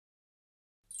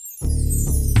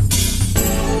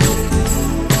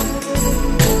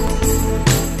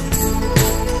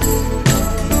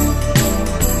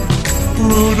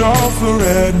Rudolph the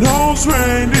red-nosed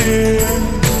reindeer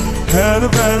had a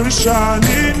very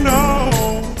shiny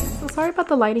nose. So sorry about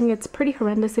the lighting, it's pretty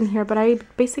horrendous in here, but I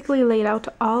basically laid out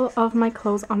all of my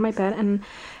clothes on my bed, and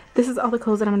this is all the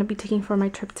clothes that I'm going to be taking for my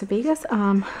trip to Vegas.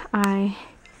 I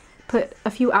put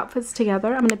a few outfits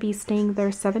together. I'm going to be staying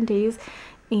there 7 days,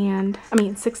 and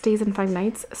 6 days and 5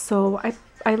 nights. So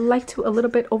I like to a little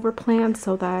bit over plan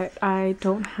so that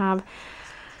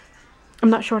I'm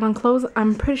not short on clothes.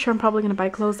 I'm pretty sure I'm probably going to buy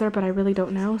clothes there, but I really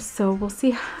don't know. So we'll see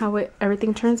how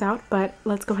everything turns out. But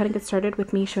let's go ahead and get started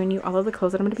with me showing you all of the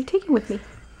clothes that I'm going to be taking with me.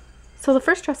 So the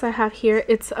first dress I have here,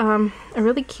 it's a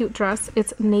really cute dress.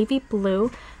 It's navy blue,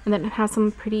 and then it has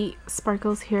some pretty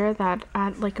sparkles here that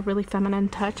add like a really feminine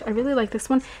touch. I really like this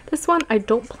one. This one I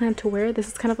don't plan to wear. This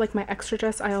is kind of like my extra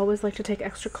dress. I always like to take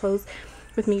extra clothes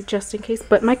with me just in case,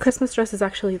 but my Christmas dress is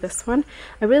actually this one.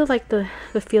 I really like the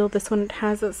feel of this one. It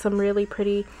has some really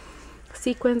pretty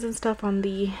sequins and stuff on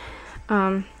the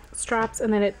straps,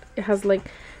 and then it has like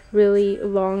really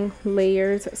long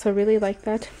layers, so I really like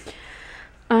that.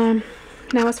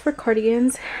 Now as for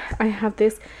cardigans, I have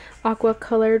this aqua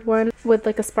colored one with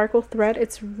like a sparkle thread.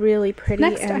 It's really pretty.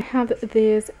 Next I have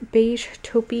this beige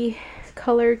taupey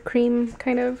colored cream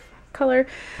kind of color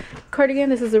cardigan.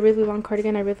 This is a really long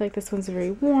cardigan. I really like this. One's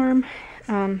very warm.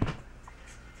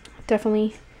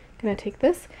 Definitely gonna take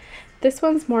this. This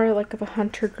one's more like of a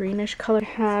hunter greenish color. It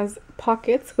has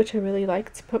pockets, which I really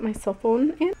like to put my cell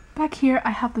phone in. Back here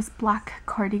I have this black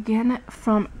cardigan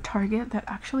from Target that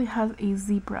actually has a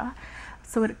zebra,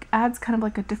 so it adds kind of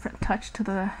like a different touch to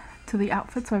the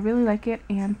outfit, so I really like it,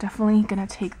 and definitely gonna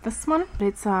take this one.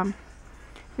 It's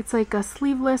like a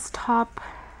sleeveless top,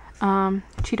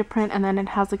 cheetah print, and then it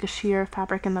has like a sheer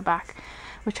fabric in the back,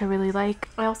 which I really like.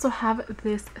 I also have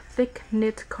this thick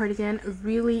knit cardigan,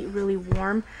 really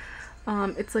warm.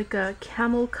 It's like a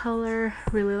camel color,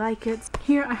 really like it.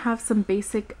 Here I have some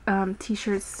basic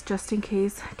t-shirts just in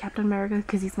case. Captain America,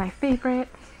 because he's my favorite.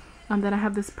 Then I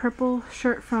have this purple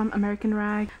shirt from American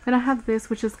Rag. Then I have this,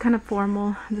 which is kind of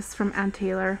formal. This is from Ann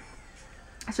Taylor.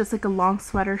 It's just like a long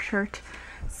sweater shirt,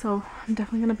 so I'm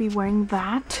definitely going to be wearing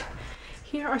that.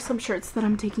 Here are some shirts that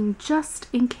I'm taking just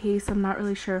in case. I'm not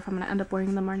really sure if I'm going to end up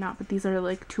wearing them or not, but these are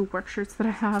like 2 work shirts that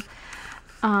I have.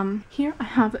 Here I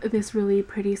have this really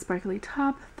pretty sparkly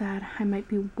top that I might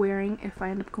be wearing if I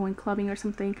end up going clubbing or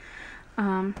something.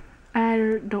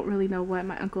 I don't really know what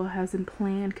my uncle has in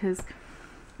plan because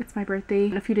it's my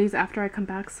birthday a few days after I come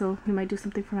back, so we might do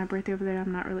something for my birthday over there.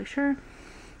 I'm not really sure.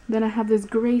 Then I have this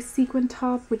gray sequin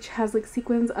top which has like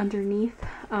sequins underneath.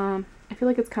 I feel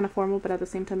like it's kind of formal, but at the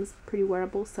same time it's pretty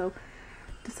wearable, so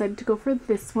decided to go for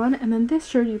this one. And then this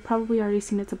shirt, you've probably already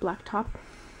seen. It's a black top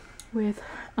with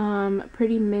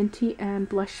pretty minty and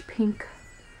blush pink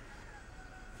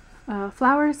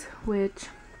flowers, which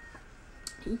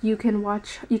you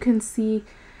can see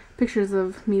pictures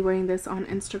of me wearing this on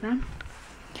Instagram.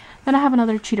 Then I have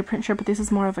another cheetah print shirt, but this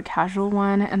is more of a casual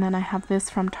one. And then I have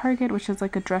this from Target, which is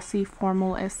like a dressy,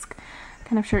 formal-esque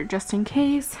kind of shirt just in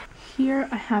case. Here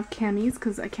I have camis,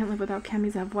 because I can't live without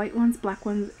camis. I have white ones, black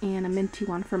ones, and a minty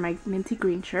one for my minty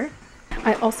green shirt.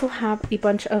 I also have a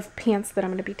bunch of pants that I'm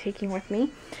going to be taking with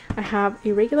me. I have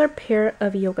a regular pair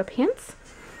of yoga pants.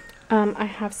 I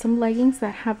have some leggings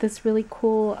that have this really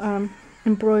cool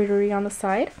embroidery on the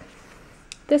side.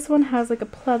 This one has like a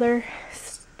pleather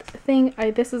thing.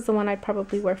 This is the one I'd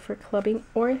probably wear for clubbing,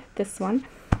 or this one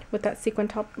with that sequin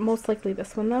top. Most likely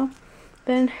this one though.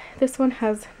 Then this one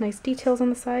has nice details on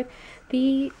the side.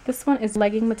 This one is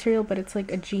legging material, but it's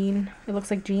like a jean. It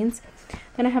looks like jeans.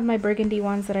 Then I have my burgundy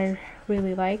ones that I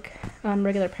really like.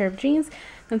 Regular pair of jeans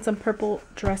and some purple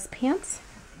dress pants.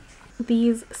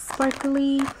 These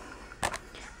sparkly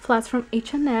flats from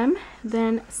H&M.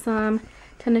 Then some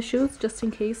tennis shoes just in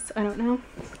case, I don't know.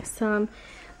 Some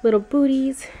little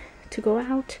booties to go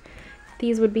out.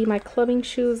 These would be my clubbing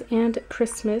shoes and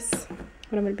Christmas,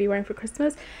 what I'm going to be wearing for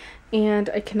Christmas. And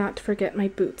I cannot forget my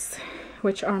boots,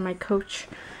 which are my Coach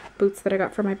boots that I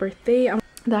got for my birthday.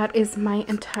 That is my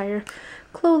entire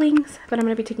clothing that I'm going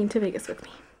to be taking to Vegas with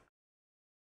me.